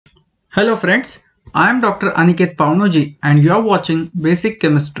Hello friends, I am Dr. Aniket Paunoji and you are watching Basic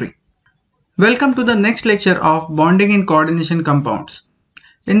Chemistry. Welcome to the next lecture of Bonding in Coordination Compounds.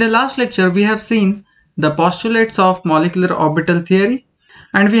 In the last lecture we have seen the postulates of molecular orbital theory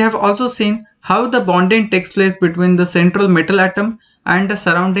and we have also seen how the bonding takes place between the central metal atom and the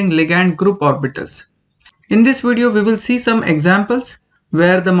surrounding ligand group orbitals. In this video we will see some examples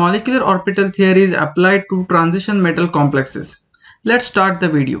where the molecular orbital theory is applied to transition metal complexes. Let's start the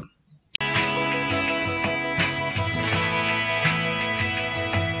video.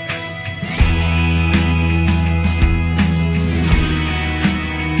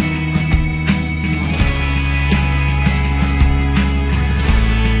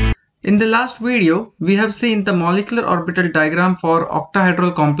 In the last video, we have seen the molecular orbital diagram for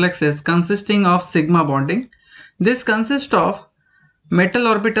octahedral complexes consisting of sigma bonding. This consists of metal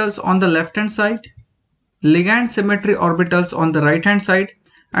orbitals on the left hand side, ligand symmetry orbitals on the right hand side,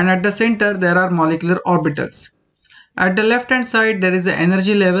 and at the center there are molecular orbitals. At the left hand side there is an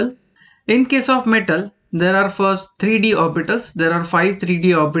energy level. In case of metal, there are first 3D orbitals. There are 5 3D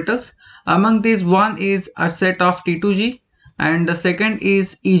orbitals. Among these, one is a set of T2G and the second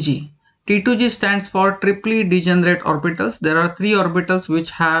is EG. T2G stands for triply degenerate orbitals. There are 3 orbitals which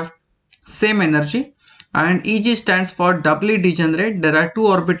have same energy, and EG stands for doubly degenerate. There are 2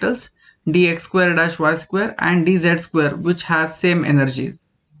 orbitals dx square dash y square and dz square which has same energies.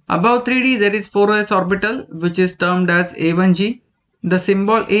 Above 3D there is 4s orbital which is termed as A1G. The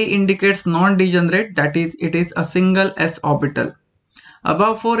symbol A indicates non-degenerate, that is it is a single s orbital.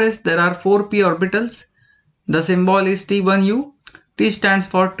 Above 4s there are 4p orbitals. The symbol is T1U. T stands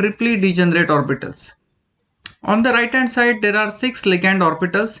for triply degenerate orbitals. On the right hand side there are 6 ligand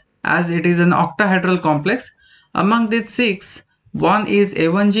orbitals as it is an octahedral complex. Among these 6, 1 is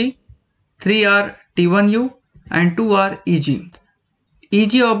A1G, 3 are T1U and 2 are EG.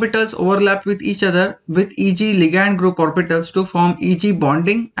 EG orbitals overlap with each other with EG ligand group orbitals to form EG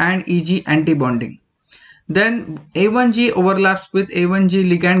bonding and EG antibonding. Then A1G overlaps with A1G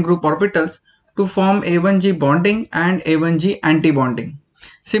ligand group orbitals to form A1G bonding and A1G antibonding.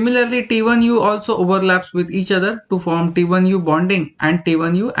 Similarly, T1U also overlaps with each other to form T1U bonding and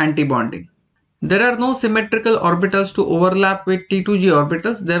T1U antibonding. There are no symmetrical orbitals to overlap with T2G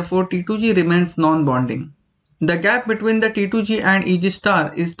orbitals, therefore T2G remains non-bonding. The gap between the T2G and EG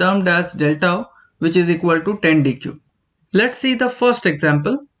star is termed as delta O, which is equal to 10 dq. Let's see the first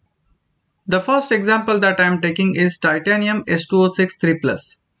example. The first example that I am taking is titanium S2O6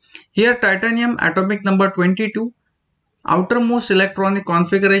 3+. Here titanium atomic number 22, outermost electronic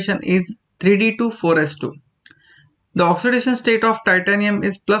configuration is 3d24s2. The oxidation state of titanium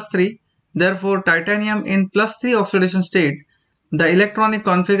is +3, therefore titanium in +3 oxidation state, the electronic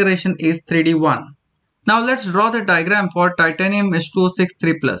configuration is 3d1. Now let's draw the diagram for titanium S2O6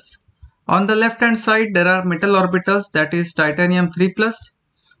 3+. On the left hand side there are metal orbitals, that is titanium 3+.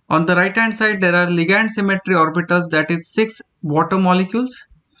 On the right hand side there are ligand symmetry orbitals, that is 6 water molecules.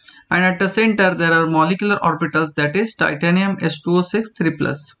 And at the center there are molecular orbitals, that is titanium S2O6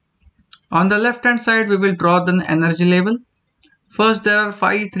 3+. On the left hand side we will draw the energy level. First there are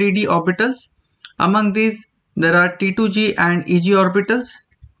 5 3D orbitals. Among these there are T2G and EG orbitals.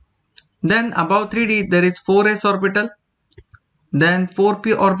 Then above 3D there is 4s orbital, then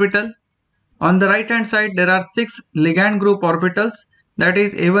 4p orbital. On the right hand side there are 6 ligand group orbitals, that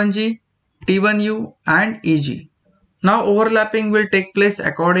is A1G, T1U and EG. Now overlapping will take place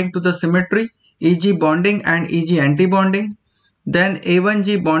according to the symmetry, EG bonding and EG antibonding, then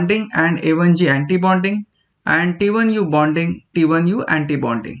A1G bonding and A1G antibonding, and T1U bonding, T1U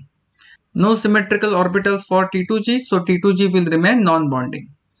antibonding. No symmetrical orbitals for T2G, so T2G will remain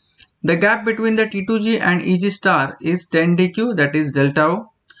non-bonding. The gap between the T2G and EG star is 10 dq, that is delta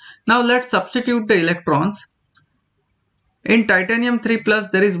O. Now let's substitute the electrons. In titanium 3+,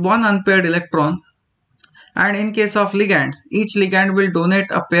 there is one unpaired electron, and in case of ligands, each ligand will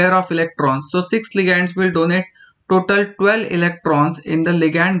donate a pair of electrons. So 6 ligands will donate total 12 electrons in the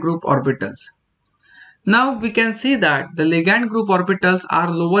ligand group orbitals. Now we can see that the ligand group orbitals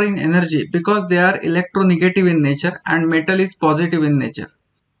are lower in energy because they are electronegative in nature and metal is positive in nature.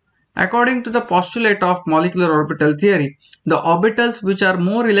 According to the postulate of molecular orbital theory, the orbitals which are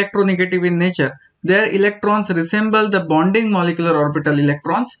more electronegative in nature, their electrons resemble the bonding molecular orbital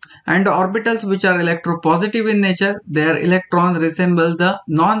electrons, and the orbitals which are electropositive in nature, their electrons resemble the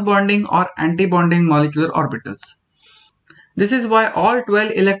non-bonding or anti-bonding molecular orbitals. This is why all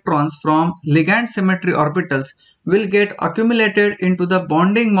 12 electrons from ligand symmetry orbitals will get accumulated into the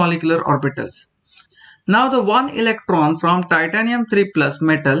bonding molecular orbitals. Now the one electron from titanium 3+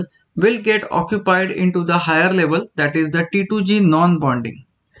 metal will get occupied into the higher level, that is the T2G non-bonding.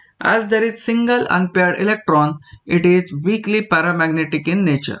 As there is single unpaired electron, it is weakly paramagnetic in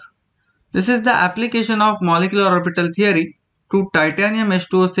nature. This is the application of molecular orbital theory to titanium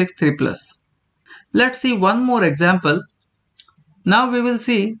H2O6 3+. Let's see one more example. Now we will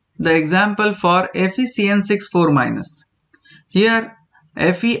see the example for FeCN6 4-. Here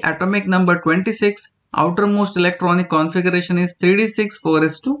Fe atomic number 26, outermost electronic configuration is 3d6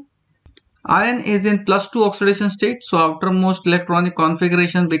 4s2. Ion is in +2 oxidation state, so outermost electronic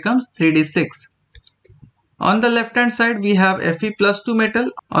configuration becomes 3d6. On the left hand side we have Fe+2 metal,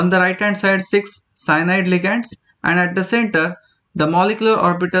 on the right hand side 6 cyanide ligands, and at the center the molecular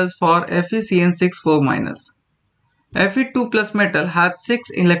orbitals for FeCN6 4-. Fe2 plus metal has 6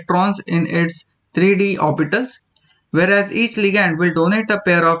 electrons in its 3d orbitals, whereas each ligand will donate a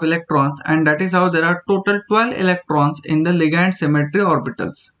pair of electrons, and that is how there are total 12 electrons in the ligand symmetry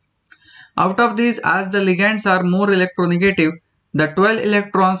orbitals. Out of these, as the ligands are more electronegative, the 12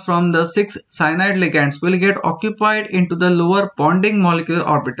 electrons from the 6 cyanide ligands will get occupied into the lower bonding molecular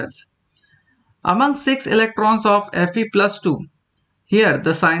orbitals. Among 6 electrons of Fe+2, here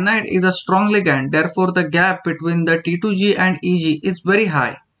the cyanide is a strong ligand, therefore the gap between the T2G and Eg is very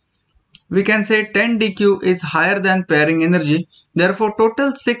high. We can say 10 dq is higher than pairing energy, therefore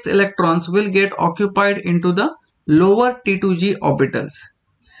total 6 electrons will get occupied into the lower T2G orbitals.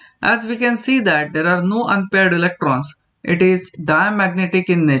 As we can see that there are no unpaired electrons, it is diamagnetic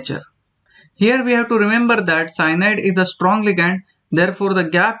in nature. Here we have to remember that cyanide is a strong ligand, therefore the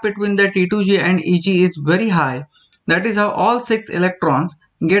gap between the T2G and Eg is very high. That is how all 6 electrons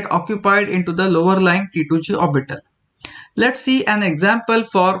get occupied into the lower lying T2G orbital. Let's see an example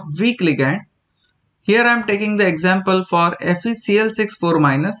for weak ligand. Here I am taking the example for FeCl6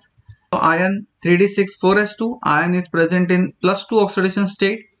 4-. Ion 3d6 4s2, ion is present in +2 oxidation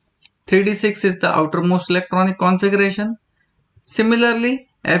state. 3d6 is the outermost electronic configuration. Similarly,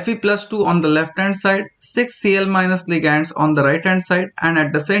 Fe+2 on the left hand side, 6 Cl- ligands on the right hand side, and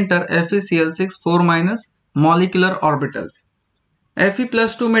at the center FeCl6 4- molecular orbitals.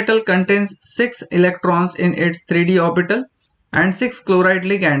 Fe+2 metal contains 6 electrons in its 3d orbital, and 6 chloride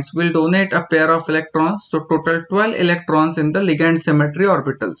ligands will donate a pair of electrons, so total 12 electrons in the ligand symmetry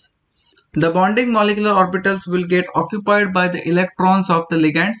orbitals. The bonding molecular orbitals will get occupied by the electrons of the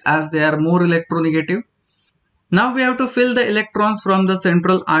ligands as they are more electronegative. Now we have to fill the electrons from the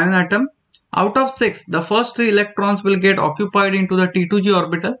central ion atom. Out of 6, the first 3 electrons will get occupied into the T2G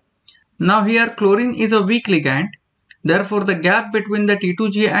orbital. Now here chlorine is a weak ligand, therefore the gap between the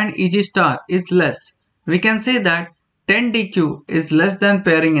T2G and Eg star is less. We can say that 10 dq is less than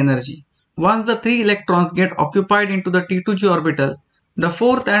pairing energy. Once the 3 electrons get occupied into the T2G orbital, the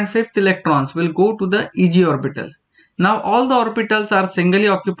 4th and 5th electrons will go to the Eg orbital. Now all the orbitals are singly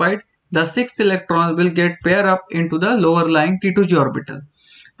occupied. The 6th electron will get pair up into the lower lying T2G orbital.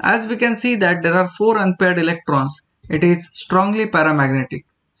 As we can see that there are 4 unpaired electrons, it is strongly paramagnetic.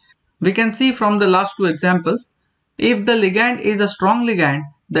 We can see from the last 2 examples, if the ligand is a strong ligand,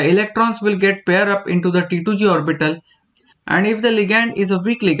 the electrons will get pair up into the T2G orbital, and if the ligand is a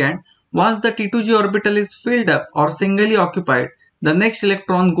weak ligand, once the T2G orbital is filled up or singly occupied, the next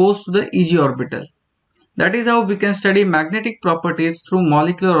electron goes to the Eg orbital. That is how we can study magnetic properties through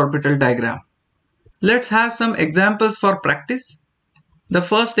molecular orbital diagram. Let's have some examples for practice. The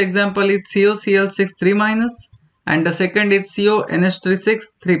first example is COCl6 3- and the second is CONH36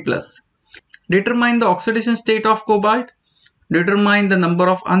 3+. Determine the oxidation state of cobalt. Determine the number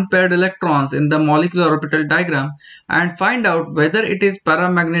of unpaired electrons in the molecular orbital diagram and find out whether it is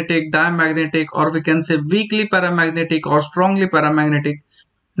paramagnetic, diamagnetic, or we can say weakly paramagnetic or strongly paramagnetic.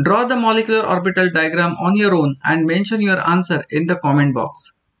 Draw the molecular orbital diagram on your own and mention your answer in the comment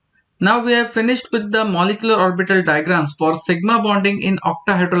box. Now we have finished with the molecular orbital diagrams for sigma bonding in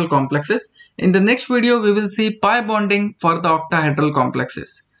octahedral complexes. In the next video we will see pi bonding for the octahedral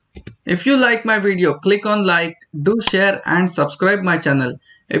complexes. If you like my video, click on like, do share and subscribe my channel.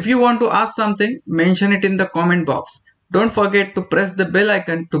 If you want to ask something, mention it in the comment box. Don't forget to press the bell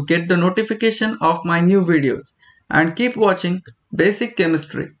icon to get the notification of my new videos. And keep watching Basic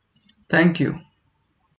Chemistry. Thank you.